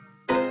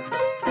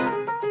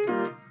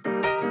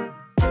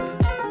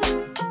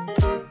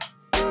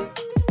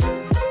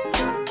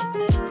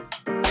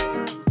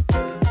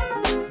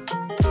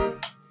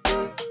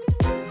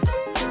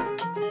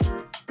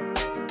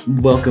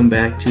Welcome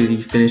back to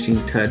the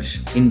Finishing Touch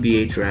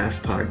NBA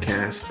Draft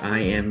Podcast. I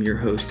am your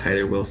host,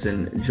 Tyler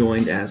Wilson,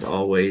 joined as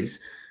always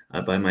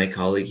by my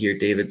colleague here,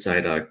 David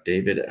Zydok.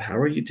 David, how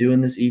are you doing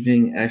this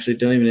evening? Actually,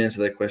 don't even answer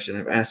that question.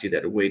 I've asked you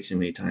that way too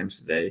many times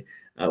today.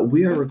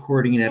 We are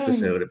recording an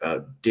episode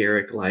about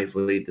Dereck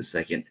Lively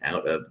II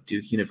out of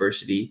Duke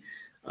University.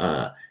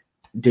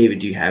 David,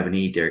 do you have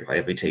any Dereck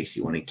Lively takes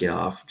you want to get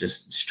off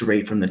just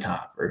straight from the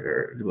top,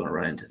 or do you want to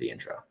run into the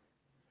intro?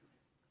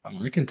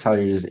 I can tell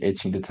you're just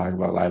itching to talk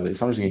about Lively,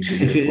 so I'm just gonna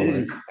give you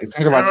the floor.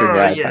 Talk about your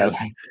guy, yes.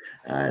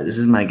 Tyler. This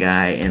is my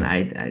guy, and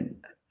I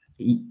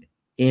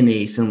in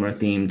a similar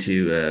theme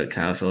to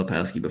Kyle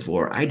Filipowski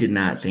before, I did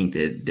not think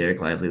that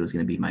Dereck Lively was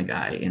going to be my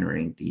guy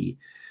entering the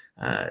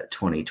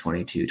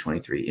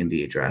 2022-23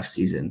 NBA draft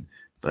season.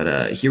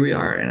 But here we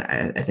are,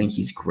 and I think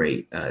he's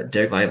great.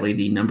 Dereck Lively,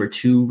 the number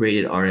 2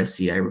 rated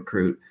RSCI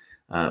recruit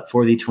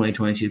for the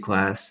 2022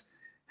 class,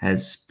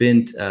 has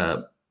spent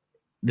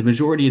the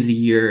majority of the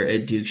year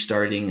at Duke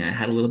starting.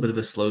 Had a little bit of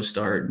a slow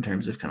start in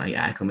terms of kind of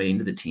acclimating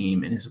to the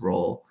team and his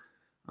role.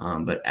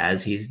 But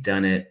as he's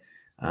done it,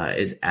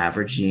 is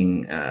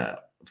averaging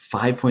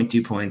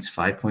 5.2 points,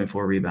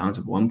 5.4 rebounds,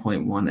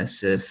 1.1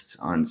 assists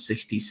on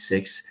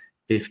 66,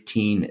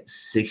 15,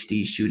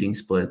 60 shooting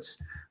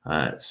splits.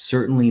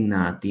 Certainly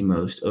not the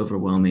most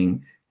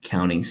overwhelming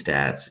counting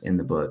stats in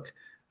the book,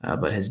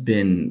 but has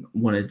been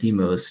one of the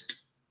most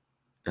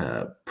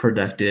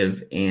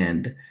productive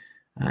and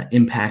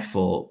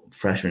impactful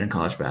freshmen in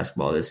college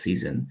basketball this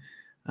season.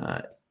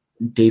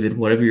 David,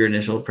 what are your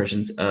initial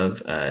impressions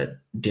of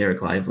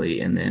Dereck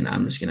Lively? And then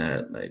I'm just going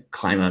to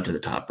climb up to the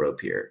top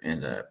rope here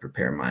and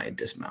prepare my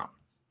dismount.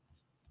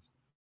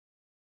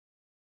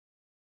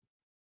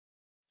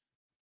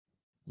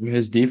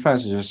 His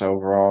defense is just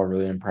overall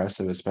really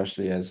impressive,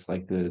 especially as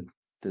like the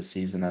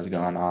season has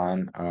gone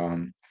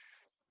on.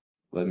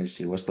 Let me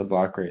see, what's the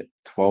block rate?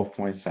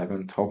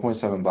 12.7.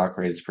 12.7 block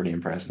rate is pretty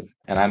impressive.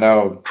 And I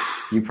know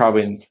you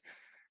probably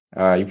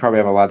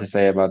have a lot to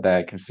say about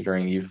that,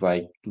 considering you've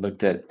like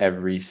looked at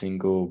every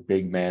single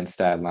big man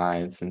stat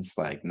line since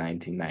like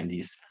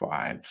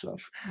 1995. So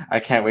I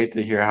can't wait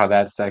to hear how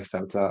that stacks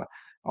up to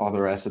all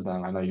the rest of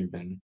them. I know you've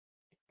been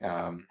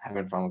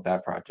having fun with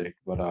that project,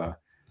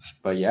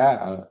 but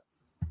yeah,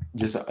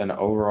 just an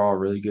overall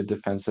really good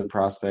defensive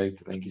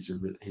prospect. I think he's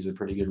a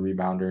pretty good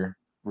rebounder,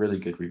 really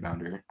good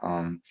rebounder.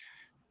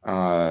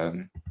 Uh,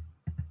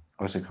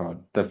 what's it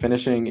called? The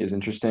finishing is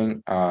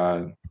interesting.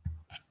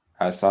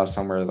 I saw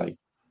somewhere like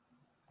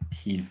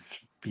he's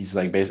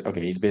like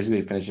he's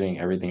basically finishing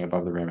everything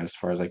above the rim as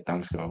far as like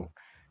dunks go,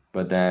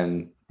 but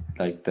then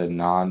like the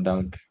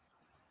non-dunk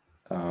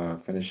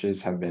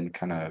finishes have been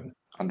kind of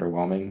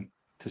underwhelming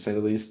to say the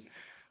least.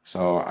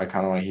 So I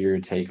kind of want to hear your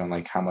take on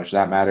like how much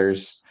that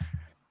matters.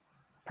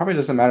 Probably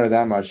doesn't matter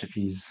that much if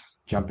he's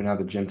jumping out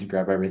of the gym to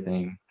grab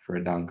everything for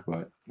a dunk,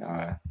 but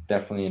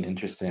definitely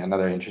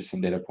another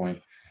interesting data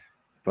point.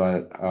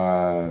 But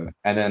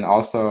and then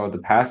also the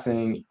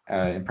passing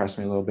impressed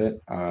me a little bit.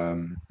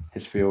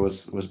 His feel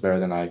was better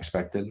than I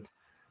expected.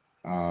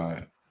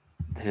 The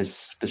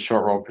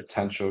short roll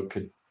potential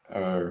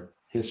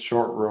his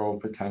short roll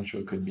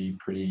potential could be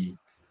pretty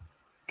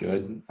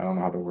good. I don't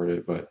know how to word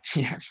it, but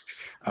yeah.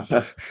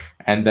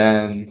 And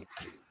then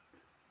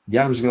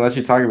yeah, I'm just gonna let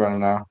you talk about him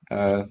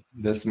now.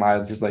 This is my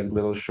just like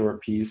little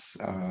short piece.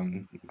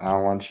 I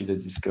don't want you to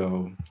just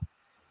go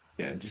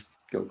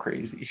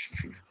crazy.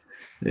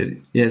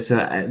 Yeah, so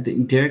I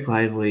think Dereck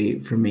Lively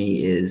for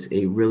me is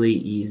a really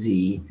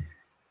easy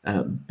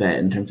bet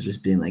in terms of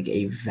just being like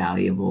a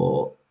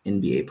valuable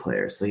NBA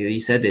player. So you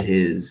said that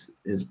his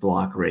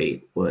block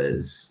rate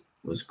was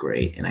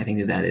great, and I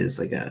think that is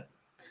like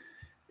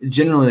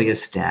generally like a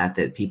stat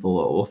that people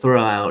will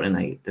throw out, and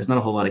like there's not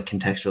a whole lot of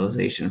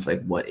contextualization of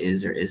like what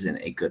is or isn't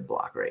a good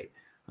block rate.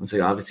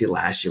 So obviously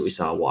last year we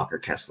saw Walker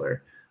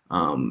Kessler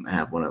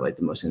have one of like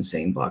the most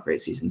insane block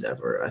rate seasons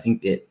ever. I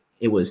think it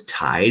was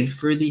tied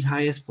for the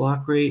highest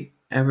block rate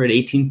ever at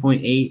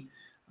 18.8,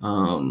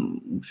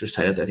 which was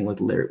tied up, I think,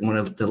 with one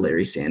of the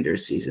Larry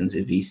Sanders seasons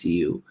at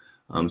VCU.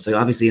 So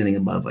obviously anything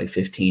above like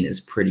 15 is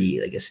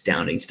pretty like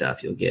astounding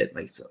stuff. You'll get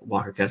like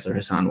Walker Kessler,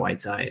 Hassan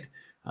Whiteside,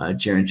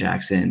 Jaren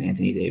Jackson,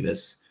 Anthony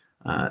Davis.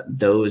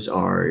 Those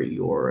are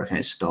your kind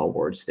of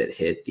stalwarts that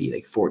hit the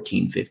like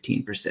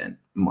 14-15%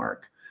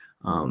 mark.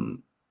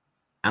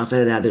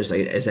 Outside of that, there's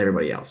like it's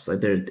everybody else. Like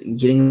they're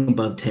getting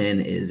above 10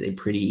 is a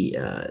pretty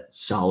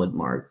solid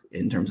mark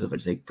in terms of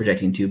it's like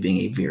projecting to being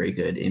a very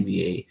good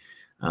NBA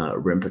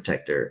rim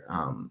protector.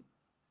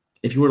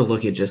 If you were to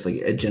look at just like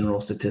a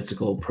general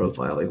statistical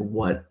profile, like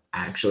what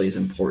actually is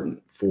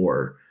important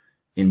for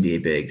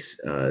NBA bigs,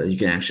 you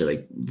can actually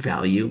like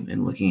value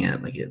in looking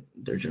at like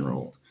their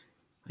general,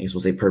 I guess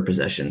we'll say per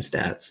possession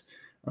stats.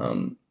 There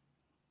are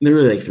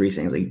really like 3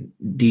 things. Like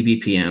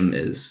DBPM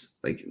is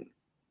like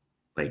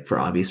for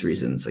obvious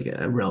reasons, like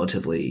a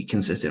relatively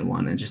consistent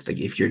one. And just like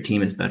if your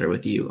team is better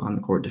with you on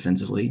the court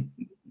defensively,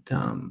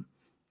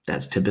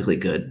 that's typically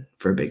good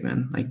for big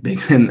men. Like big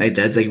men, like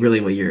that's like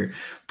really what your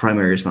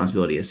primary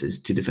responsibility is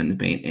to defend the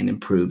paint and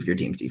improve your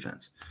team's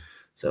defense.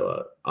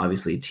 So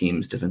obviously,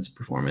 team's defensive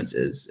performance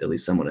is at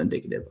least somewhat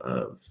indicative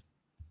of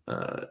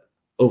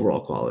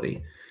overall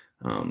quality.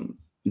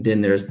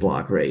 Then there's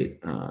block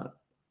rate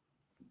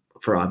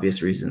for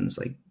obvious reasons.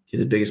 Like you're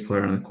the biggest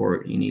player on the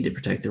court, you need to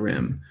protect the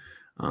rim.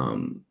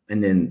 And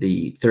then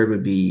the third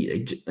would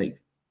be like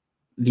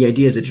the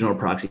idea is a general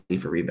proxy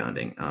for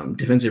rebounding.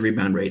 Defensive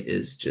rebound rate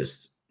is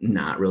just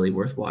not really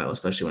worthwhile,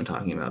 especially when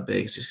talking about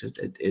bigs, just because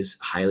it is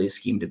highly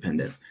scheme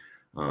dependent.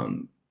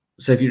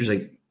 So if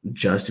you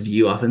just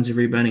view offensive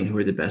rebounding, who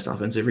are the best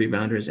offensive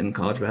rebounders in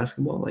college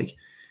basketball, like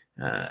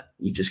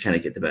you just kind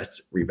of get the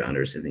best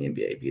rebounders in the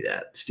NBA, be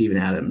that Steven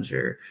Adams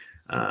or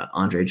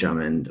Andre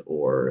Drummond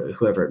or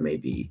whoever it may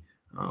be.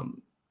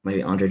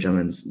 Maybe Andre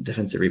Drummond's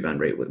defensive rebound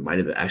rate might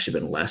have actually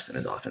been less than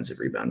his offensive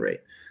rebound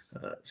rate.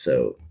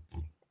 So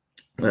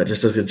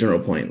just as a general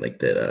point, like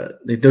that,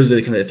 those are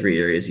the kind of the three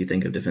areas you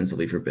think of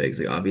defensively for bigs.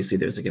 Like obviously,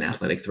 there's like an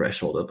athletic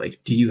threshold of like,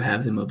 do you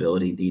have the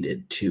mobility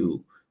needed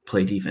to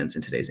play defense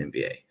in today's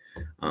NBA?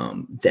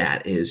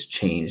 That is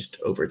changed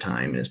over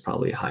time and is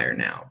probably higher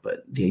now.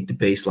 But the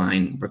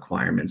baseline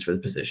requirements for the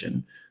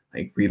position,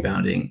 like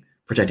rebounding,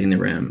 protecting the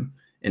rim,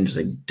 and just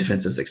like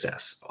defensive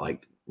success,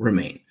 like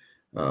remain.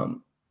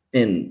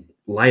 And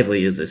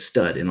Lively is a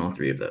stud in all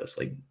three of those.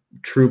 Like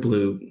True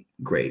Blue,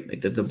 great.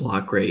 Like the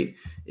block rate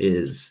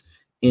is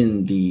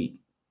in the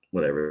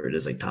whatever it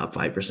is, like top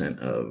 5%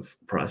 of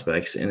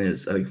prospects, and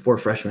is like for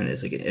freshmen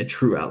is like a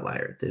true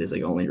outlier that is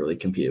like only really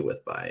competed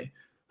with by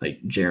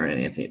like Jaren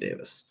and Anthony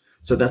Davis.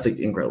 So that's an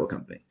incredible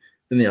company.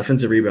 Then the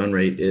offensive rebound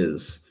rate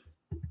is,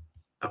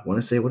 I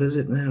want to say, what is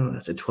it now?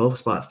 That's a 12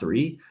 spot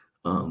three.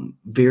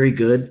 Very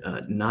good.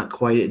 Not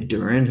quite at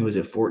Duran, who was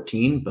at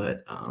 14,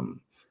 but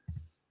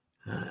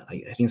I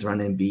think it's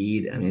around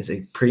Embiid. I mean, it's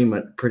a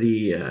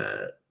pretty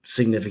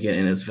significant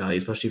in its value,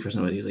 especially for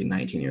somebody who's like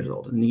 19 years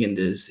old. And again,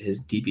 his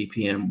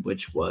DBPM,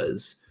 which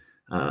was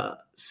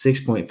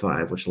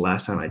 6.5, which the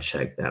last time I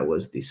checked, that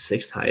was the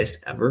sixth highest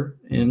ever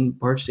in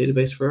Bart's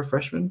database for a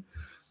freshman.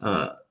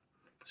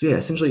 So yeah,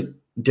 essentially,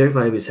 Dereck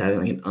Lively is having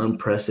like an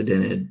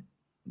unprecedented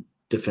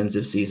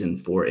defensive season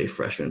for a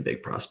freshman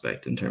big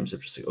prospect in terms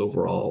of just like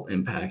overall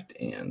impact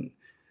and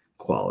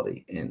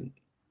quality. And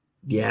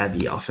yeah,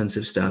 the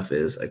offensive stuff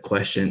is a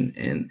question,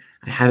 and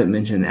I haven't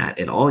mentioned that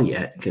at all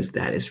yet because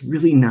that is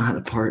really not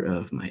a part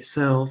of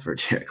myself or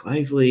Dereck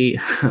Lively.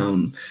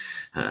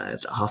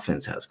 The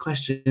offense has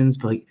questions,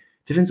 but like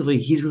defensively,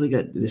 he's really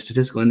good. The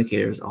statistical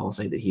indicators all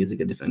say that he is a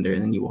good defender,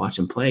 and then you watch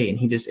him play, and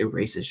he just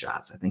erases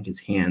shots. I think his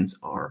hands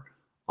are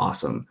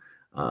awesome.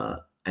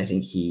 I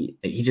think he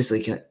just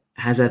like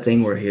has that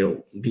thing where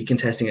he'll be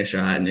contesting a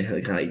shot and he'll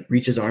kind of like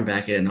reach his arm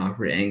back at an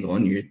awkward angle,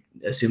 and you're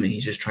assuming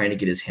he's just trying to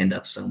get his hand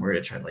up somewhere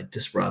to try to like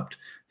disrupt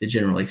the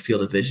general like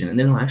field of vision, and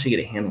then he'll actually get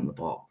a hand on the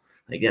ball.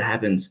 Like that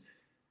happens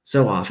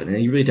so often,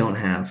 and you really don't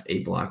have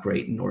a block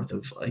rate north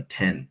of like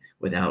 10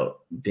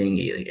 without being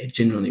a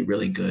genuinely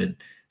really good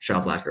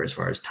shot blocker as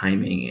far as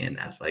timing and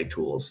athletic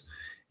tools.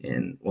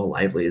 And while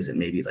Lively isn't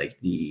maybe like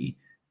the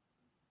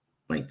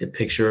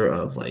picture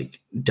of like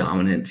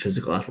dominant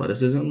physical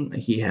athleticism,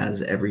 he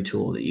has every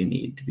tool that you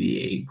need to be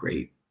a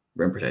great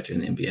rim protector in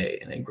the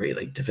NBA and a great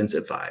like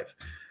defensive five.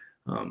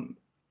 And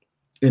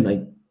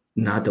like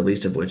not the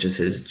least of which is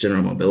his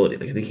general mobility.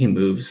 Like I think he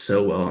moves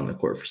so well on the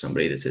court for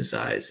somebody that's his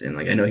size. And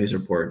like I know he was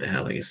reported to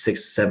have like a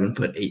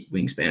 7'8"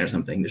 wingspan or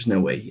something. There's no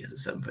way he has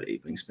a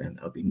 7'8" wingspan.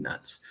 That would be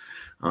nuts.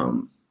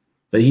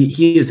 But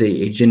he is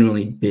a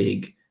genuinely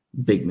big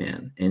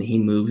man, and he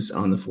moves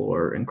on the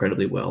floor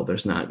incredibly well.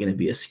 There's not going to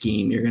be a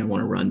scheme you're going to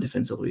want to run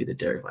defensively that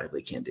Dereck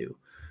Lively can't do.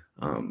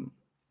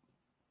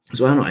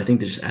 So I don't know. I think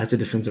that just as a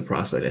defensive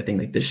prospect, I think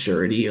like the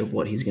surety of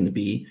what he's going to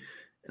be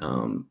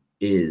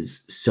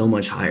is so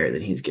much higher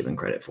than he's given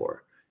credit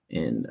for.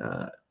 And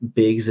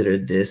bigs that are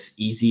this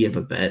easy of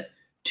a bet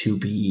to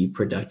be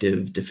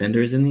productive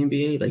defenders in the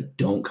NBA, like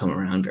don't come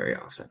around very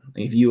often.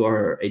 Like, if you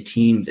are a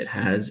team that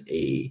has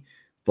a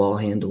ball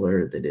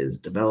handler that is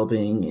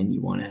developing and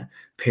you want to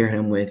pair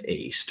him with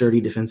a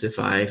sturdy defensive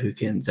five who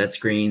can set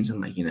screens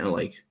and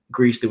like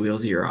grease the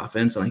wheels of your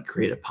offense and like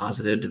create a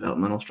positive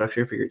developmental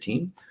structure for your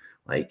team,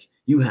 like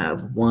you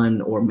have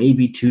one or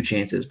maybe two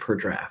chances per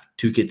draft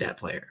to get that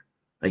player,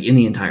 like in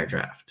the entire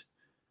draft.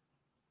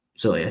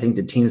 So like, I think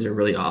the teams are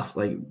really off,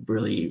 like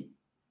really,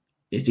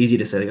 it's easy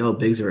to say like, oh,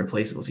 bigs are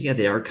replaceable. So yeah,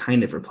 they are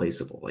kind of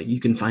replaceable. Like you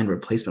can find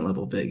replacement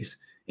level bigs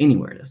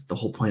anywhere. That's the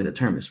whole point of the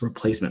term, is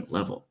replacement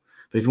level.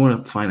 But if you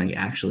want to find like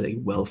actually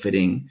like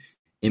well-fitting,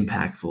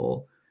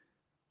 impactful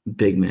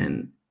big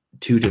men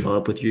to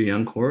develop with your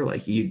young core,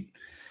 like you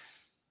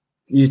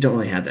just don't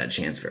really have that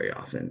chance very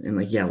often. And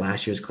like, yeah,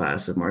 last year's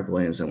class of Mark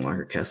Williams and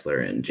Walker Kessler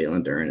and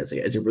Jalen Duren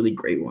is a really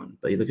great one.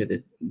 But you look at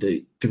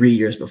the 3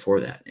 years before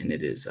that, and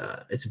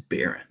it's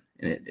barren,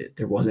 and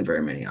there wasn't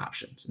very many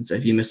options. And so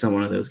if you miss on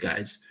one of those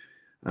guys,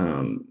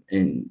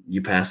 and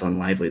you pass on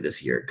Lively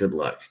this year, good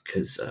luck,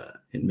 because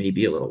it may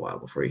be a little while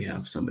before you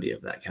have somebody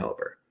of that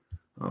caliber.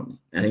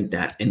 I think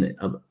that in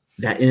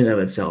and of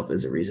itself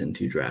is a reason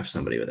to draft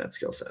somebody with that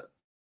skill set.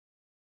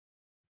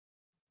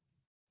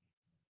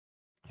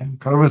 I'm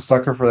kind of a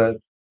sucker for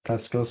that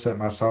skill set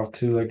myself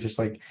too. Like just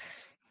like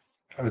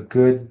a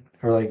good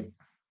or like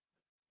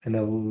an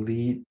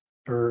elite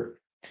or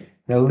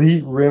an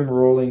elite rim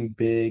rolling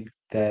big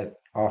that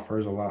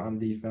offers a lot on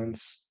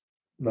defense.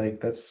 Like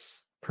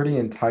that's pretty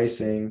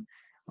enticing,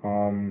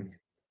 um,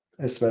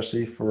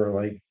 especially for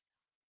like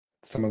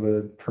some of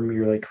the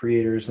premier like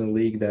creators in the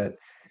league that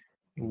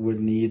would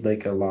need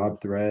like a lob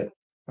threat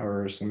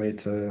or somebody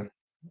to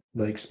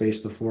like space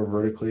the floor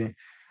vertically.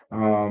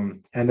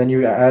 And then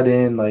you add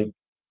in like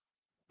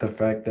the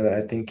fact that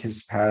I think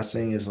his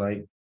passing is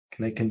like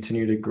can it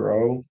continue to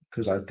grow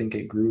because I think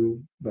it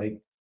grew like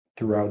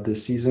throughout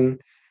this season,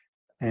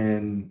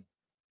 and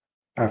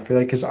I feel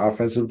like his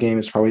offensive game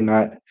is probably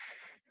not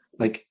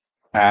like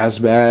as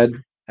bad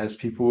as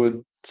people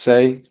would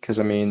say. Because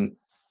I mean,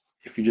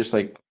 if you just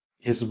like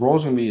his role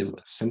is gonna be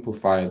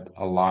simplified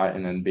a lot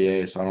in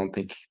NBA, so I don't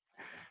think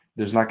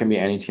there's not gonna be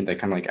any team that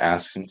kind of like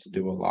asks him to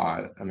do a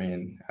lot. I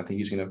mean, I think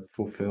he's gonna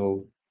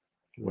fulfill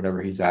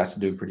whatever he's asked to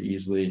do pretty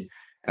easily.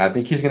 And I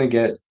think he's gonna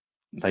get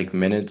like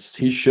minutes.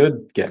 He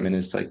should get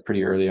minutes like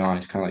pretty early on.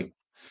 He's kind of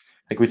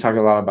like we talk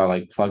a lot about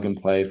like plug and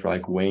play for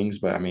like wings,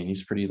 but I mean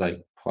he's pretty like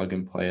plug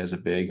and play as a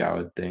big, I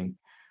would think.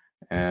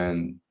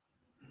 And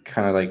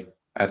kind of like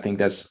I think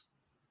that's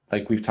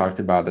like we've talked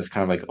about, that's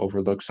kind of like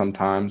overlooked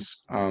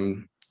sometimes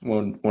when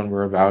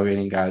we're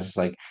evaluating guys. It's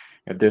like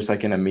if there's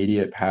like an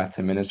immediate path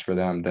to minutes for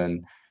them,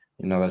 then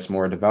that's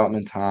more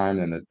development time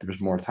and that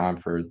there's more time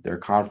for their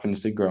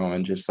confidence to grow,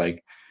 and just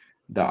like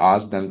the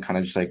odds of them kind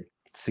of just like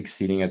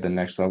succeeding at the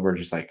next level are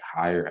just like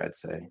higher, I'd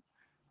say.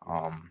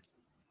 Um,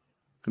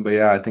 but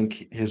yeah, I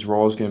think his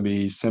role is going to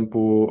be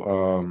simple.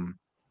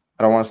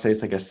 I don't want to say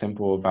it's like a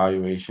simple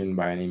evaluation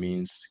by any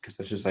means, because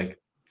that's just like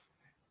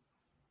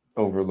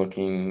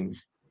overlooking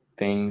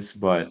things.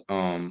 But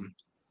I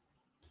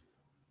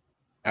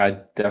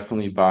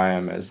definitely buy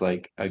him as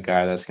like a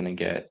guy that's going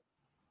to get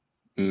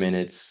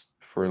minutes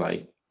for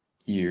like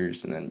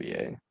years in the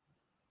NBA.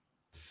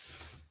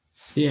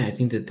 Yeah, I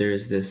think that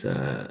there's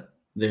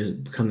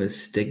become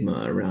this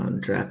stigma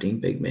around drafting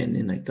big men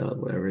in like the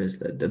whatever it is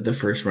the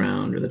first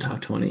round or the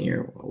top 20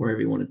 or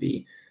wherever you want to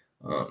be.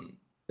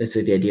 It's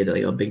like the idea that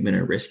like oh big men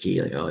are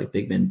risky, like oh like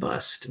big men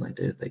bust, and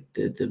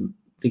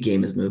the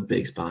game has moved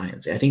bigs by.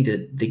 And I think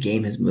that the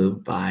game has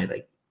moved by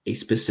like a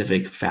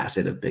specific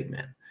facet of big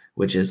men,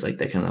 which is like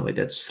that kind of like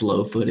that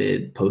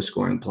slow-footed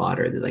post-scoring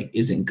plotter that like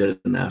isn't good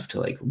enough to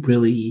like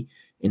really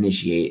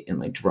initiate and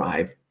like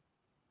drive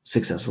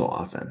successful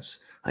offense,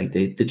 like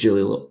the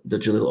Jaleel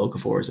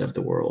Okafors of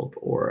the world,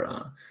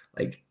 or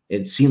like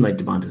it seemed like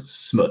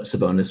Domantas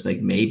Sabonis like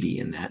maybe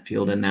in that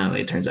field, and now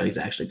it turns out he's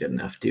actually good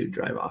enough to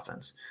drive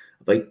offense.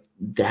 Like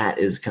that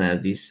is kind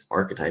of these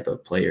archetype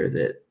of player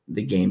that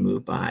the game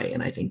moved by,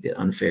 and I think that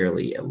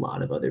unfairly a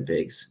lot of other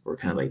bigs were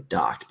kind of like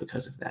docked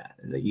because of that.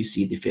 Like you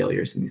see the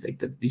failures in these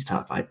like these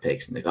top five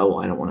picks, and like oh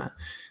well, I don't want to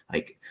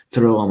like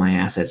throw all my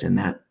assets in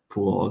that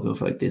pool. I'll go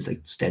for like this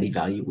like steady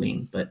value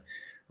wing, but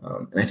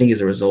and I think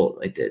as a result,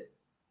 like that,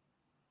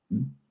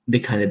 the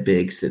kind of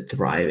bigs that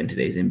thrive in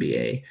today's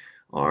NBA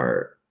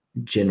are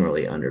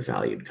generally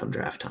undervalued come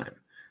draft time.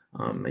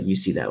 You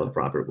see that with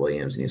Robert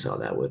Williams, and you saw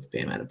that with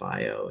Bam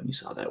Adebayo, and you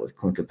saw that with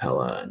Clint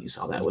Capella, and you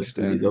saw that with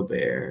Rudy Extent.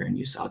 Gobert, and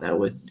you saw that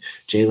with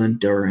Jalen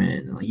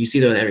Duren. Like you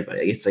see that with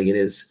everybody. It's like it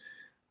is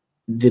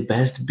the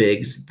best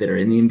bigs that are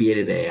in the NBA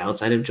today,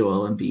 outside of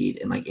Joel Embiid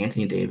and like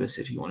Anthony Davis,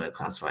 if you want to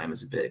classify him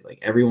as a big. Like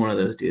every one of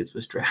those dudes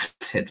was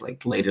drafted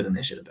like later than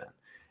they should have been.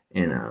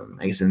 And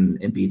I guess in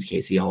Embiid's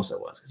case, he also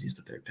was because he's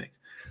the third pick.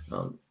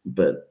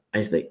 But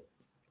I think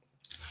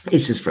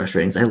it's just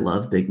frustrating. I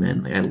love big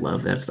men. Like I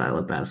love that style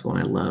of basketball,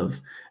 and I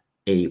love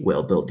a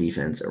well-built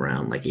defense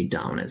around like a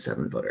dominant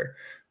 7-footer.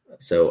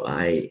 So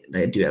I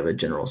do have a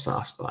general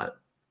soft spot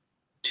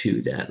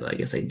to that, I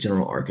guess, like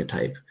general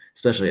archetype,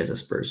 especially as a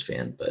Spurs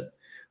fan. But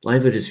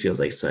Lively just feels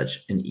like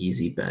such an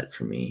easy bet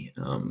for me.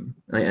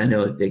 I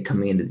know like they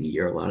coming into the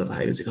year, a lot of the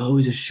hype is like, oh,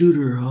 he's a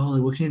shooter. Oh,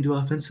 like, what can he do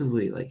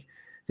offensively? Like,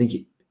 I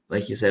think,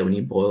 like you said, when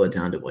you boil it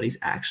down to what he's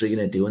actually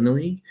going to do in the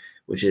league,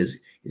 which is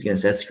he's going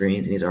to set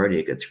screens, and he's already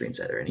a good screen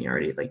setter, and he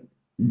already like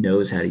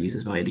knows how to use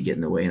his body to get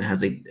in the way, and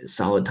has like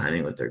solid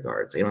timing with their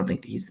guards. I don't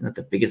think he's not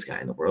the biggest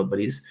guy in the world, but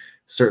he's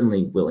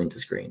certainly willing to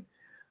screen.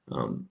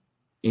 Um,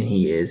 and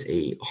he is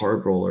a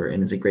hard roller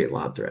and is a great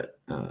lob threat.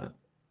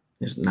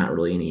 There's not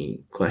really any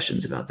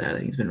questions about that. I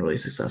think he's been really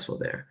successful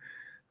there.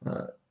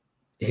 Uh,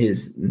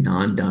 his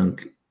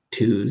non-dunk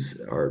twos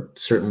are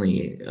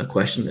certainly a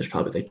question. There's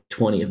probably like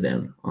 20 of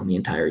them on the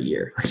entire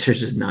year. Like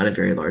there's just not a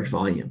very large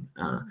volume.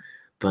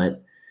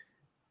 But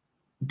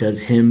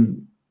does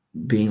him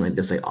being like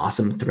this like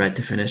awesome threat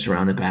to finish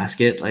around the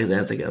basket like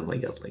that's like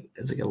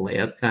as like a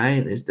layup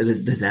guy,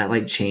 does that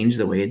like change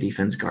the way a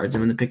defense guards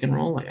him in the pick and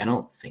roll? Like I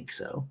don't think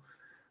so.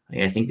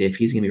 Like, I think that if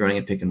he's going to be running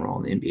a pick and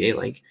roll in the NBA,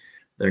 like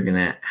they're going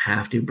to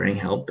have to bring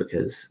help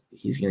because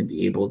he's going to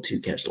be able to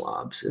catch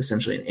lobs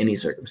essentially in any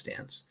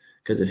circumstance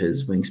because of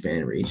his wingspan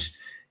and reach.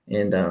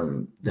 And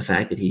the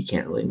fact that he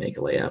can't really make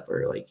a layup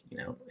or like,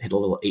 hit a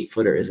little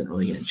 8-footer isn't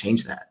really going to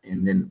change that.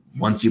 And then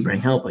once you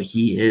bring help, like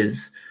he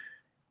is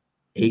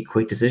a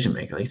quick decision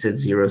maker. Like I said,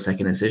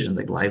 0-second decisions.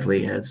 Like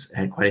Lively has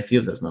had quite a few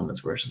of those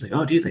moments where it's just like,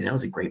 oh, dude, like that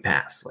was a great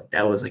pass. Like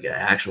that was like an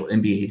actual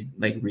NBA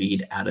like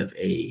read out of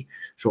a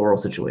draw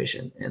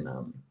situation. And I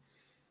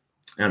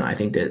don't know. I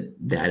think that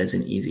that is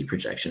an easy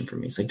projection for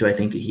me. So, like, do I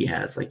think that he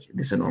has like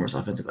this enormous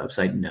offensive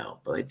upside? No,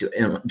 but like,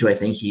 do I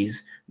think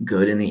he's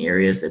good in the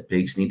areas that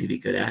bigs need to be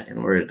good at in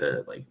order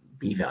to like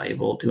be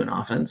valuable to an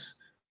offense?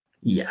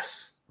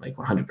 Yes, like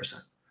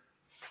 100%.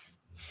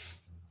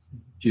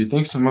 Do you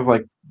think some of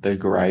like the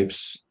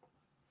gripes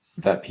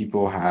that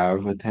people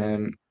have with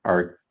him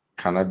are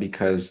kind of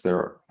because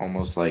they're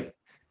almost like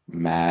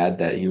mad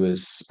that he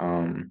was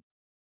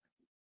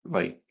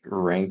like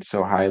ranked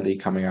so highly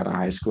coming out of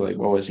high school? Like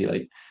what was he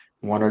like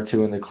one or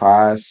two in the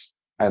class?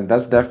 And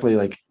that's definitely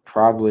like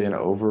probably an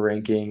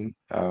overranking,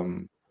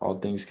 all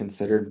things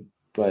considered,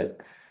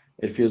 but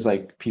it feels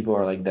like people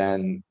are like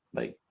then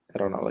like I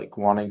don't know, like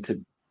wanting to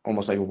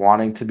almost like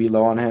wanting to be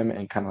low on him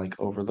and kind of like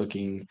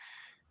overlooking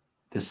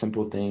the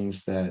simple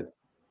things that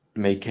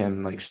make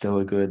him like still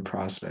a good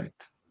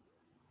prospect.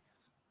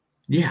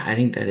 Yeah, I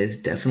think that is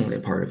definitely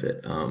a part of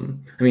it.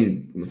 I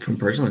mean, from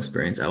personal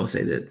experience, I will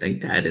say that like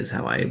that is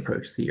how I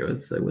approached the year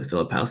with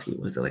Filipowski.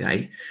 Was that like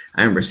I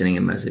remember sending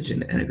a message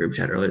in a group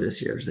chat earlier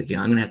this year. I was like,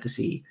 yeah, I'm gonna have to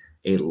see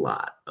a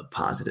lot of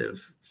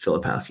positive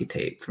Filipowski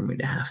tape for me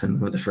to have him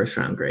with a first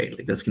round grade.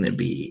 Like that's gonna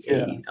be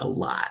Yeah. a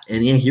lot.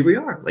 And yeah, here we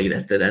are. Like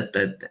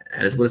that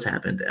is what has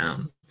happened.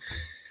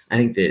 I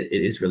think that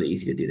it is really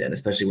easy to do that,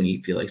 especially when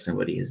you feel like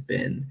somebody has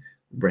been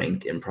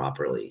ranked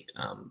improperly,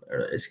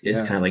 or is Yeah.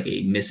 kind of like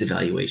a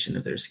misevaluation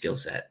of their skill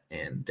set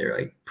and their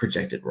like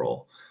projected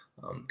role.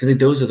 Because like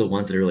those are the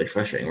ones that are really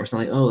frustrating. Where it's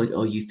not like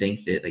oh you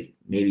think that like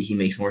maybe he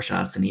makes more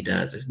shots than he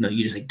does. There's no,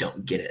 you just like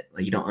don't get it.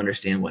 Like you don't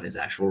understand what his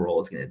actual role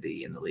is going to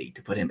be in the league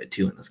to put him at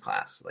 2 in this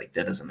class. Like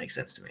that doesn't make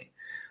sense to me.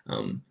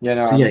 Yeah,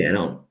 no, So yeah, I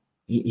don't.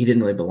 He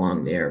didn't really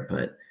belong there,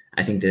 but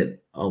I think that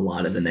a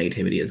lot of the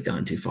negativity has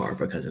gone too far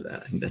because of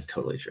that. I think that's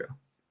totally true.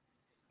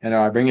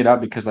 I bring it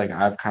up because like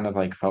I've kind of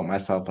like felt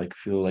myself like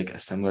feel like a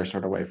similar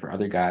sort of way for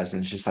other guys,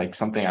 and it's just like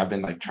something I've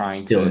been like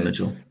trying Dylan to,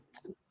 Mitchell.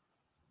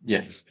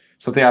 yeah,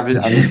 something I've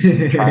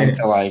been trying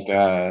to like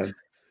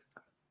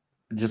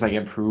just like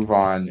improve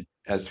on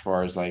as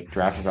far as like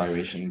draft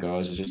evaluation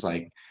goes. It's just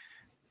like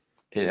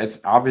it's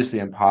obviously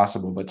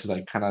impossible, but to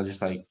like kind of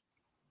just like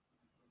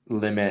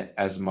limit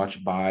as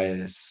much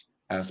bias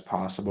as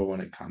possible when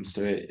it comes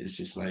to it is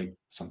just like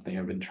something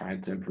I've been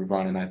trying to improve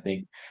on, and I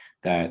think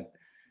that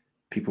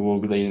people will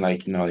be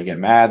like, they get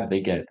mad that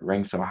they get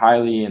ranked so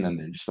highly, and then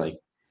they just like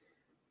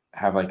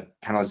have like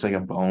kind of just like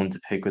a bone to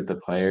pick with the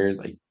player,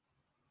 like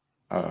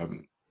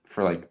um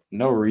for like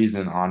no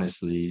reason,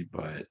 honestly,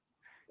 but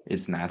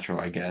it's natural,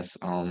 I guess.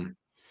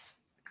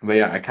 But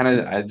yeah,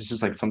 it's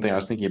just like something I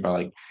was thinking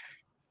about,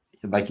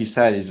 like you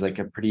said, is like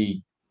a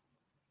pretty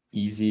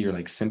easy or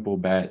like simple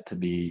bet to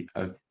be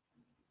a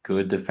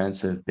good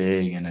defensive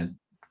big and a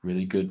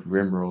really good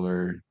rim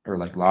roller or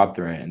like lob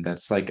threat, and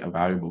that's like a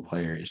valuable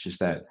player. It's just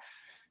that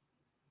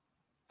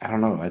I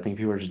don't know. I think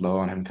people are just low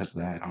on him because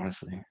of that,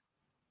 honestly.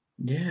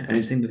 Yeah, What I do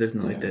just you, think that there's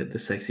not like yeah, the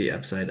sexy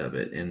upside of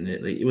it, and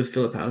like with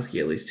Filipowski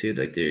at least too,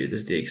 like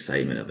there's the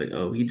excitement of like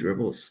oh he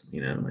dribbles,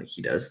 like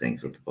he does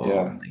things with the ball,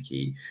 yeah, and like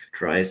he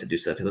tries to do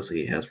stuff. He looks like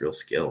he has real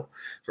skill.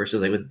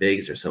 Versus like with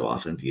bigs, they're so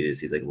often viewed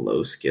as these like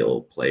low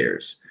skill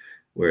players,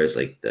 whereas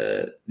like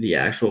the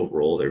actual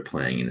role they're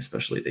playing, and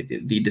especially like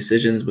the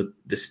decisions with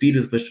the speed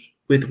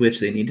with which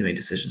they need to make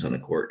decisions on the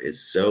court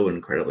is so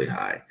incredibly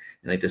high,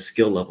 and like the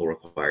skill level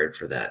required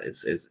for that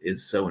is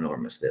so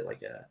enormous that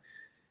like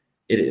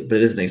but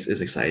it is nice. It's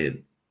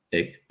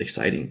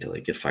exciting to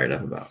like get fired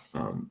up about.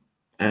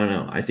 I don't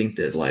know. I think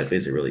that Lively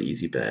is a really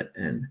easy bet,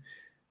 and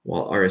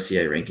while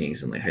RSCI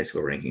rankings and like high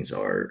school rankings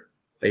are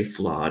a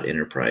flawed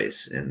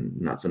enterprise and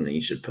not something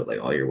you should put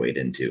like all your weight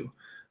into,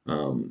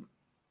 um,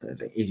 I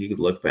think if you could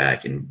look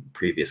back in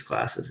previous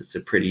classes, it's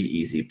a pretty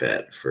easy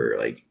bet for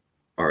like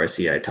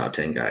RSCI top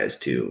 10 guys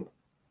to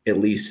at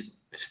least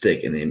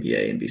stick in the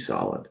NBA and be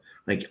solid.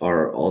 Like,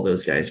 are all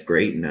those guys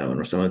great? No. And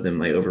are some of them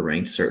like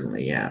overranked?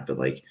 Certainly, yeah. But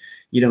like,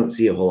 you don't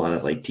see a whole lot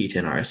of like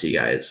T10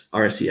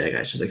 RSCI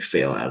guys just like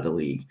fail out of the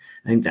league.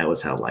 I think that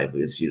was how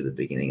Lively was viewed at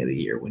the beginning of the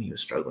year when he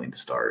was struggling to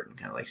start and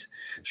kind of like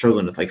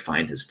struggling to like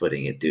find his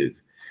footing at Duke.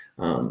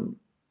 Um,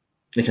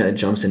 it kind of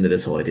jumps into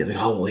this whole idea like,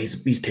 oh, well,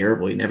 he's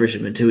terrible. He never should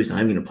have been two. He's not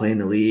even going to play in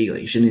the league. Like,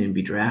 he shouldn't even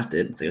be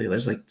drafted. It's like,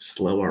 let's like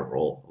slow our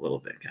roll a little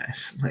bit,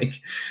 guys. like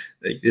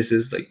this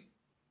is like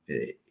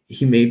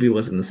he maybe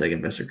wasn't the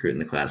second best recruit in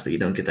the class, but you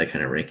don't get that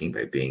kind of ranking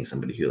by being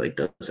somebody who like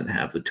doesn't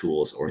have the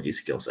tools or the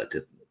skill set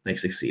to like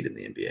succeed in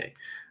the NBA.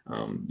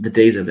 The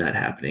days of that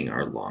happening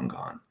are long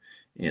gone,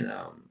 and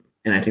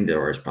I think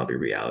there are probably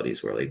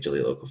realities where like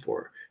Jaleel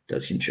Okafor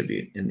does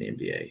contribute in the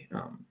NBA.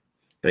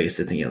 But I guess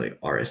the thing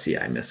like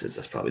RSCI misses,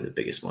 that's probably the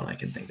biggest one I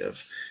can think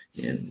of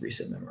in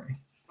recent memory.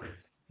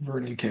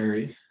 Vernon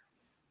Carey.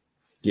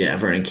 Yeah,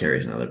 Vernon Carey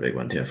is another big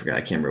one too. I forgot. I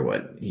can't remember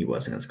what he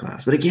was in his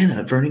class. But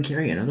again, Vernon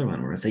Carey, another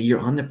one where it's like you're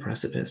on the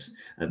precipice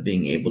of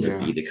being able to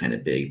be Yeah, the kind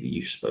of big that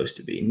you're supposed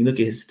to be. And you look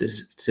at his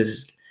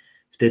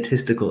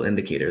statistical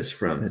indicators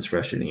from his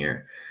freshman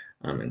year.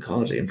 in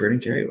college. And Vernon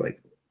Carey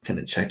like kind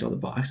of checked all the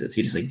boxes.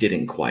 He just like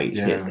didn't quite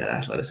hit Yeah. that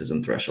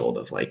athleticism threshold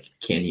of like,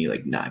 can he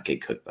like not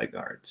get cooked by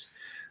guards?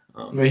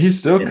 I mean, he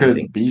still And I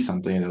think, could be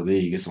something in the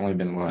league. It's only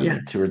been what, yeah,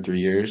 like 2 or 3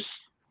 years.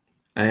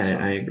 I So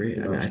agree.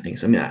 who I mean, knows? I think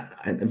so. I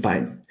mean,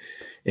 by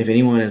if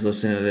anyone is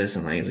listening to this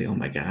and like, oh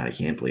my God, I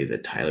can't believe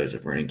that Tyler's a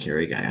Vernon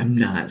Carey guy. I'm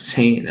not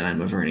saying that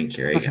I'm a Vernon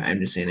Carey guy. I'm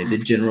just saying that the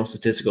general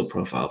statistical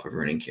profile for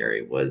Vernon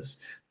Carey was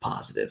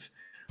positive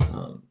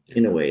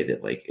in a Yeah. way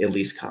that like at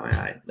least caught my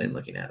eye in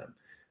looking at him.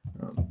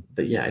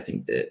 But yeah, I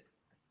think that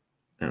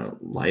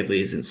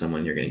Lively isn't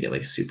someone you're going to get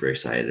like super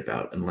excited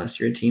about unless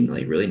you're a team that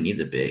like really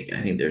needs a big. And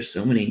I think there's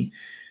so many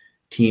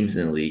teams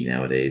in the league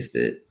nowadays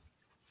that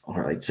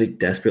are like just like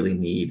desperately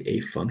need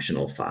a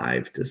functional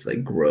five to just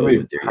like It grow would be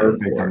with their young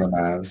perfect on core. the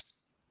Mavs.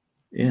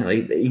 Yeah,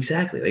 like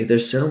exactly. Like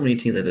there's so many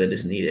teams that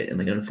just need it, and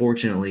like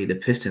unfortunately, the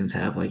Pistons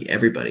have like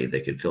everybody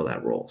that could fill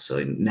that role. So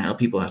like, now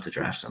people have to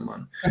draft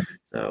someone.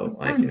 So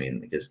like I mean,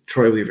 because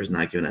Troy Weaver's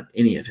not giving up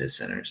any of his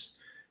centers,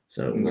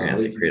 so we're gonna No, have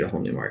to he's create a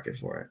whole new market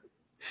for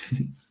it.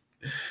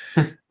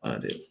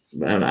 Dude.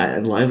 But I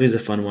don't know, Lively is a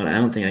fun one. I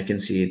don't think I can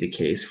see the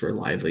case for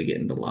Lively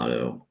getting the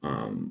lotto.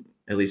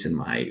 At least in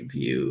my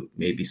view,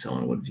 maybe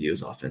someone would view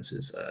his offense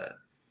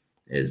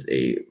as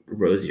a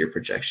rosier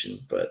projection.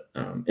 But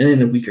and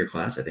in a weaker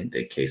class, I think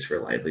the case for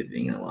Lively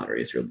being in a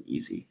lottery is really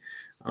easy.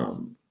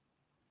 Um,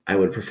 I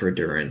would prefer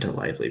Duran to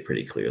Lively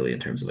pretty clearly in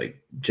terms of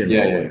like yeah,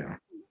 general yeah, like yeah.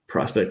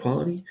 prospect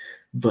quality,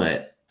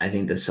 but I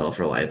think the sell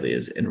for Lively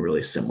is in a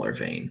really similar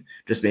vein,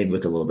 just maybe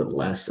with a little bit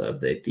less of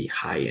the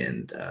high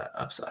end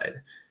upside.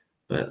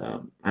 But I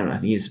don't know. I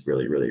think he's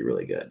really, really,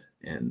 really good.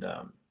 And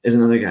is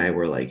another guy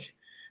where like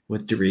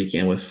with Dereck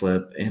and with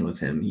Flip and with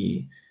him,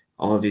 he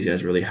all of these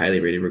guys really highly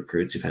rated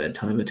recruits who've had a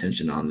ton of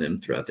attention on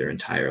them throughout their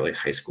entire like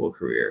high school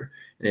career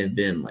and have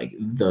been like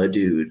the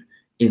dude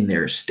in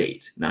their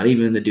state, not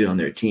even the dude on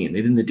their team.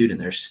 They've been the dude in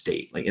their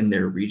state, like in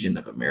their region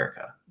of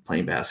America,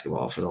 playing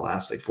basketball for the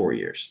last like 4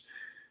 years.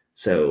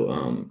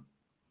 So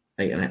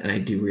like, and I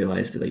do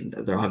realize that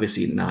like they're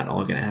obviously not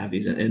all going to have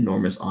these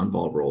enormous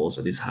on-ball roles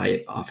or these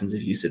high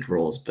offensive usage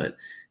roles, but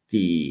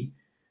the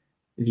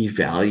the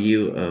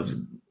value of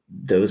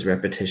those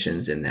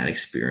repetitions and that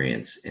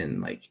experience and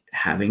like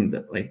having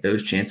the, like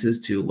those chances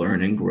to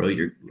learn and grow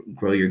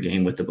your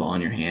game with the ball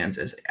in your hands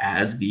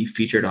as the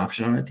featured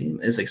option on a team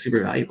is like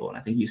super valuable. And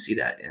I think you see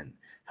that in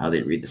how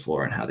they read the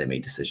floor and how they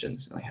make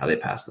decisions and like how they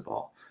pass the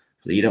ball.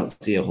 So you don't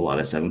see a whole lot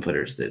of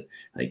 7-footers that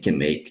like can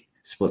make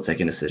split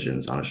second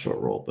decisions on a short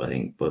roll. But I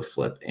think both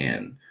Flip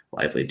and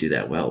Lively do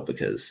that well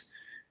because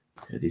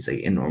these like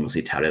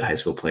enormously touted high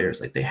school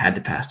players. Like they had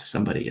to pass to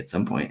somebody at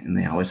some point, and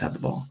they always had the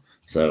ball.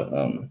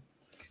 So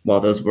while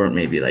those weren't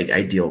maybe like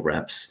ideal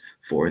reps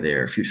for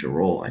their future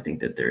role, I think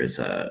that there is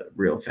a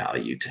real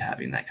value to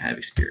having that kind of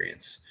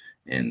experience,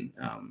 and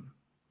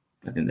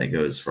I think that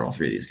goes for all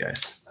three of these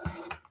guys.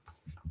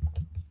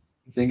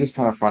 I think it's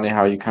kind of funny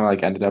how you kind of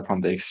like ended up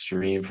on the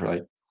extreme for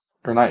like,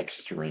 or not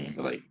extreme,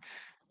 but like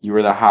you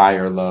were the high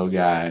or low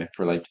guy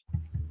for like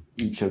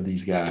each of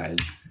these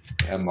guys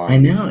I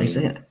among know, team.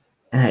 exactly.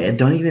 I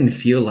don't even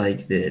feel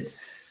like that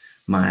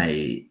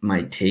my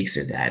takes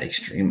are that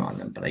extreme on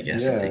them, but I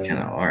guess that they Yeah, kind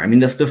of yeah. are. I mean,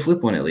 the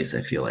flip one at least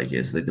I feel like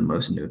is like the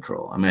most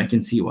neutral. I mean, I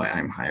can see why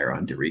I'm higher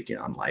on Dereck and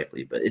on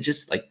Lively, but it's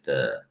just like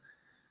the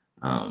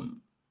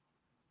um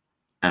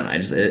I don't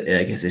know.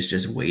 I guess it's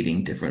just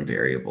weighting different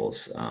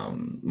variables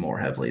more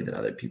heavily than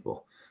other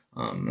people.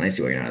 And I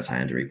see why you're not as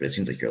high on Dereck, but it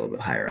seems like you're a little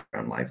bit higher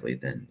on Lively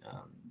than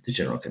the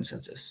general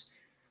consensus.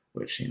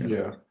 Which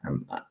Yeah.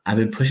 I've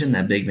been pushing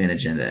that big man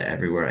agenda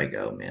everywhere I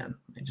go, man.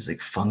 It's just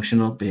like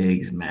functional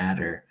bigs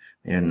matter.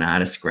 They're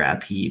not a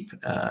scrap heap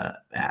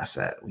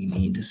asset. We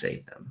need to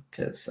save them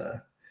because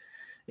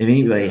if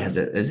anybody Yeah. has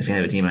as a fan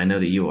of a team, I know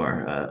that you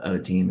are a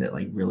team that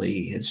like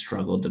really has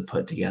struggled to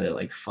put together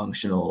like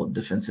functional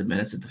defensive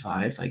minutes at the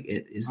five. Like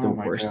it is the Oh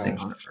my worst thing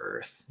gosh. on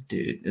earth,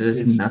 dude. There's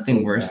It's nothing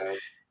so worse, bad.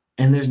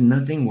 and there's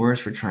nothing worse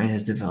for trying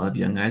to develop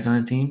young guys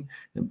on a team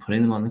than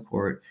putting them on the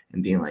court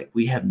and being like,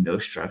 we have no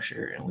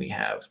structure and we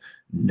have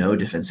no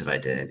defensive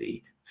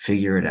identity.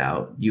 Figure it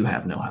out. You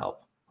have no help.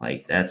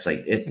 Like that's like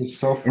it, It's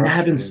so and that frustrating.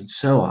 happens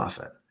so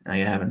often. Like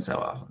it happens so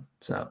often.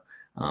 So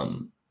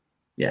um,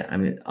 yeah, I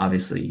mean,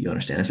 obviously you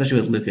understand, especially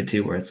with Luca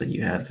too, where it's like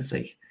you have this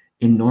like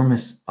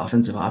enormous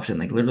offensive option.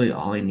 Like literally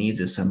all he needs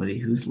is somebody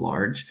who's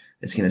large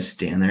that's going to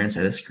stand there and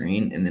set a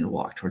screen and then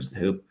walk towards the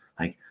hoop.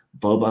 Like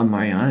Boban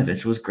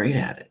Marjanovic was great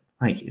at it.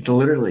 Like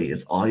literally,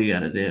 it's all you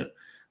got to do.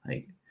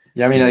 Like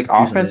Yeah, I mean, just like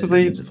do something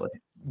defensively.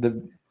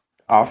 the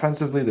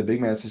the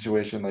big man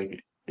situation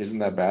like isn't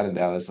that bad in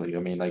Dallas. Like, I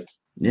mean, like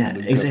Yeah,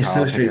 Luca it's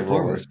so Powell pick and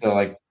roll are straightforward. still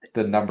like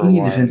the number Any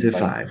one defensive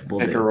like five will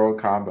pick and do. roll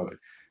combo.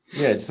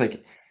 Yeah, it's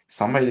like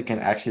somebody that can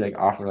actually like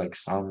offer like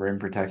some rim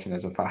protection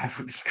as a five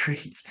would be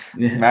great.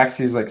 Yeah,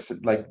 Maxi is like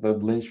like the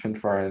linchpin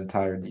for our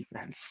entire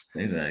defense.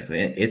 exactly.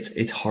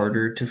 It's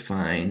harder to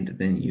find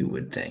than you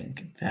would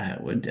think.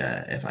 That would,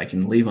 if I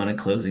can leave on a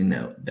closing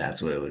note,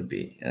 that's what it would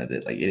be.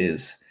 That like it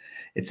is.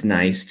 It's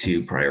nice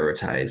to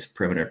prioritize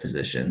perimeter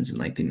positions and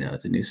like the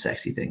new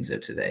sexy things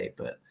of today,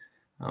 but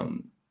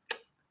um,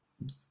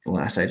 The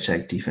last I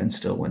checked, defense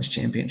still wins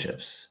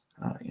championships.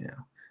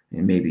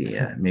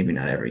 Maybe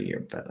not every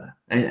year, but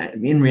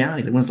in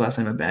reality, when's the last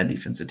time a bad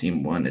defensive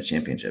team won a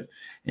championship?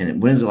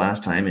 And when is the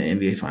last time an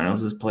NBA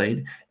Finals is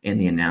played and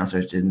the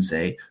announcers didn't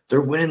say they're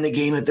winning the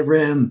game at the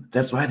rim?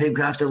 That's why they've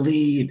got the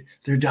lead.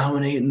 They're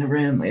dominating the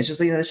rim. It's just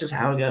like that's just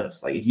how it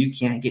goes. Like if you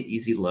can't get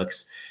easy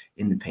looks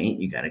in the paint,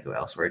 you got to go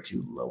elsewhere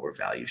to lower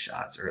value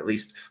shots or at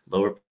least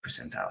lower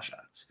percentile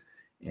shots,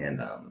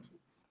 and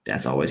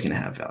that's always going to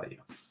have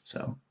value.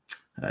 So.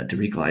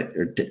 Dereck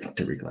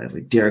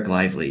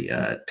Lively,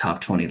 top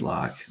 20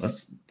 lock.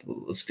 Let's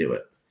do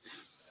it.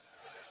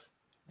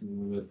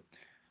 All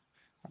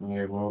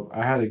right. Well,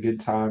 I had a good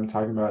time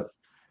talking about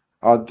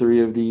all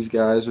three of these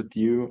guys with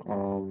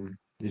you.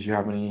 Did you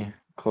have any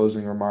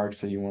closing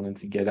remarks that you wanted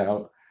to get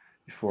out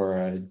before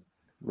I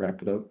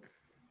wrap it up?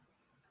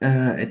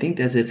 I think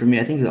that's it for me.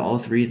 I think that all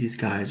three of these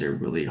guys are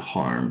really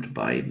harmed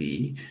by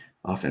the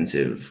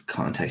offensive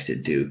context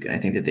at Duke, and I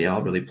think that they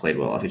all really played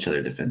well off each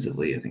other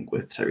defensively. I think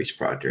with Tyrese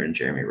Proctor and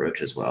Jeremy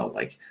Roach as well.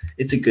 Like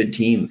it's a good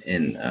team,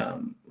 in at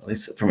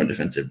least from a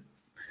defensive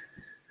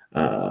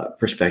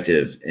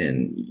perspective,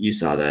 and you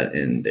saw that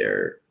in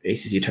their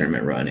ACC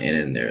tournament run and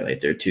in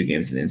their 2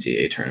 games in the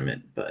NCAA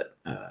tournament. But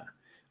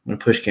when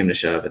push came to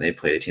shove and they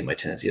played a team like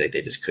Tennessee, like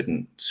they just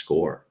couldn't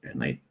score.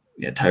 And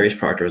Tyrese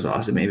Proctor was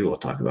awesome. Maybe we'll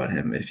talk about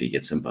him if he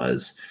gets some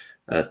buzz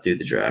through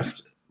the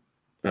draft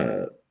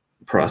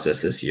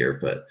process this year.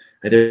 But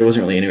there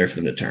wasn't really anywhere for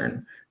them to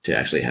turn to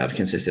actually have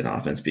consistent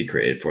offense be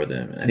created for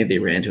them. And I think they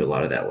ran into a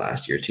lot of that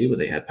last year too, but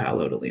they had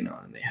Paolo to lean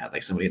on. They had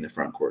like somebody in the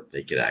front court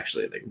they could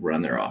actually like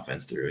run their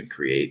offense through and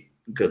create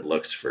good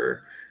looks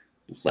for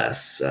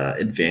less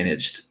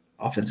advantaged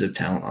offensive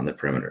talent on the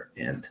perimeter.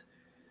 And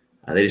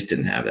they just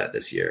didn't have that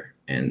this year.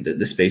 And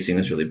the spacing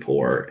was really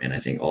poor. And I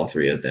think all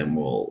three of them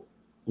will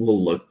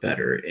look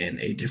better in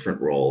a different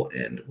role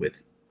and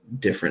with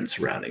different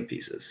surrounding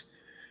pieces.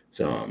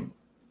 So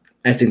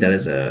I think that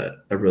is a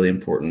really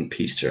important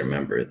piece to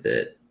remember,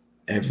 that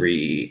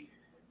every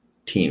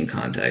team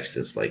context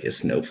is like a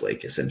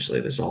snowflake. Essentially,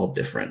 there's all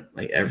different.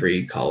 Like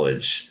every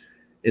college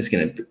is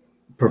going to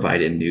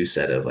provide a new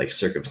set of like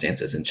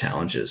circumstances and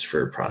challenges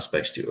for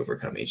prospects to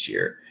overcome each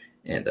year,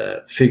 and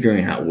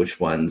figuring out which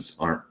ones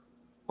are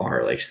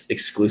like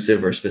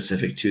exclusive or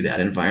specific to that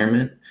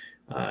environment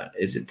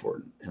is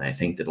important. And I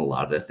think that a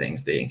lot of the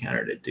things they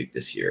encountered at Duke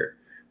this year,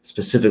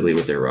 specifically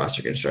with their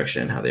roster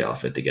construction and how they all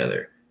fit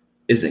together,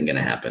 isn't going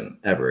to happen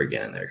ever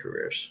again in their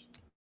careers.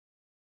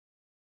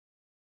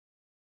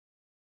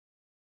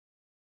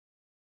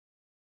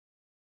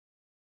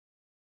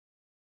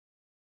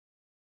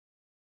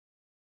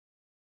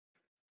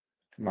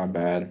 My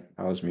bad.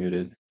 I was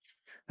muted.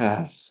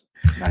 Ah,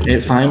 not It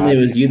used to finally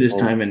was you this podcasts.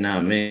 time and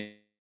not me.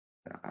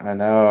 I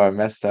know I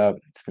messed up.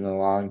 It's been a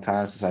long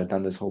time since I've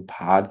done this whole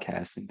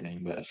podcasting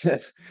thing, but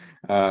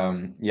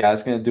yeah,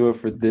 that's gonna do it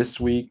for this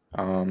week.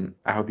 I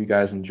hope you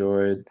guys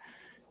enjoyed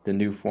the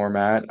new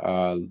format.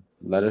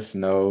 Let us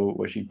know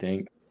what you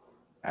think.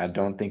 I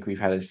don't think we've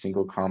had a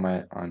single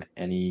comment on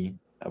any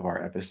of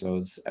our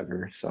episodes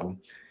ever. So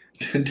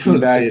Don't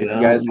feedback, say if that.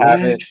 you guys have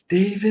it, Relax,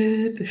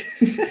 David.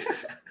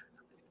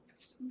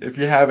 if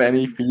you have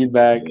any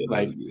feedback, Oh,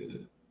 like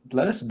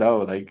let us know.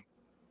 Like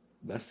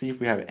let's see if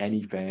we have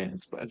any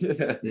fans. But do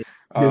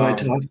I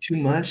talk um, too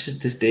much?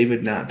 Does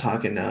David not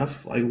talk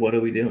enough? Like, what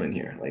are we doing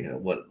here? Like,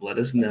 what? Let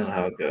us know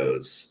how it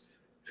goes.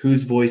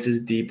 Whose voice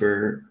is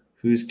deeper?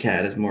 Whose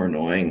cat is more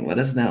annoying? Let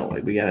us know.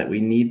 Like, we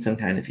need some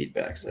kind of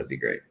feedback. So that'd be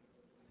great.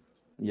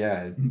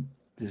 yeah,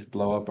 just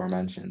blow up our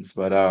mentions.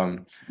 But uh,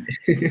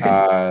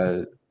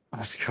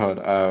 what's it called?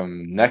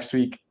 Next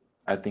week,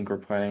 I think we're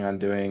planning on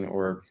doing,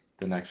 or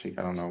the next week,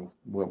 I don't know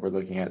what we're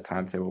looking at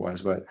timetable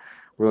wise, but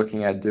we're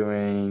looking at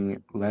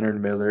doing Leonard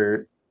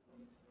Miller,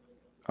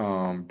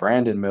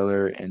 Brandon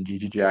Miller, and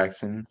Gigi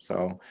Jackson.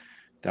 So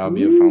that'll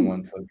be a fun Woo!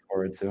 one to look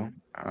forward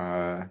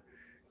to.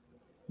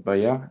 But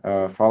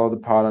yeah, follow the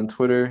pod on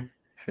Twitter,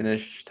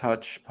 Finish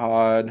Touch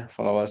Pod.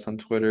 Follow us on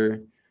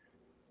Twitter.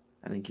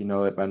 I think you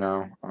know it by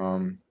now.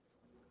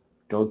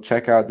 Go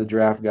check out the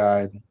draft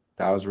guide.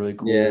 That was really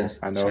cool. Yes,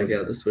 I know, check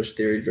out the Switch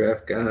Theory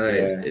Draft Guide.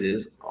 yeah, It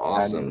is and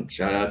awesome.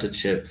 Shout out to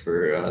Chip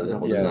for the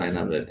whole design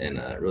yes, of it, and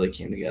it really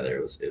came together.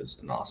 It was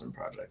an awesome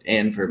project,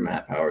 and for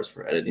Matt Powers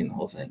for editing the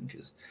whole thing,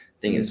 because the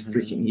thing is hmm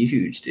freaking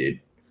huge, dude.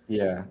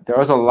 yeah, there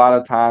was a lot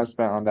of time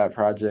spent on that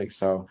project,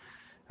 so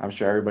I'm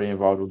sure everybody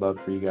involved would love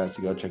for you guys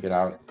to go check it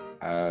out.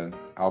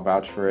 I'll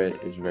vouch for it.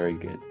 It's very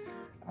good.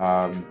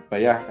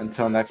 But yeah,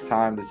 until next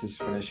time, this is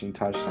Finishing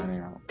Touch signing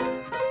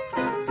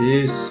out.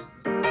 Peace.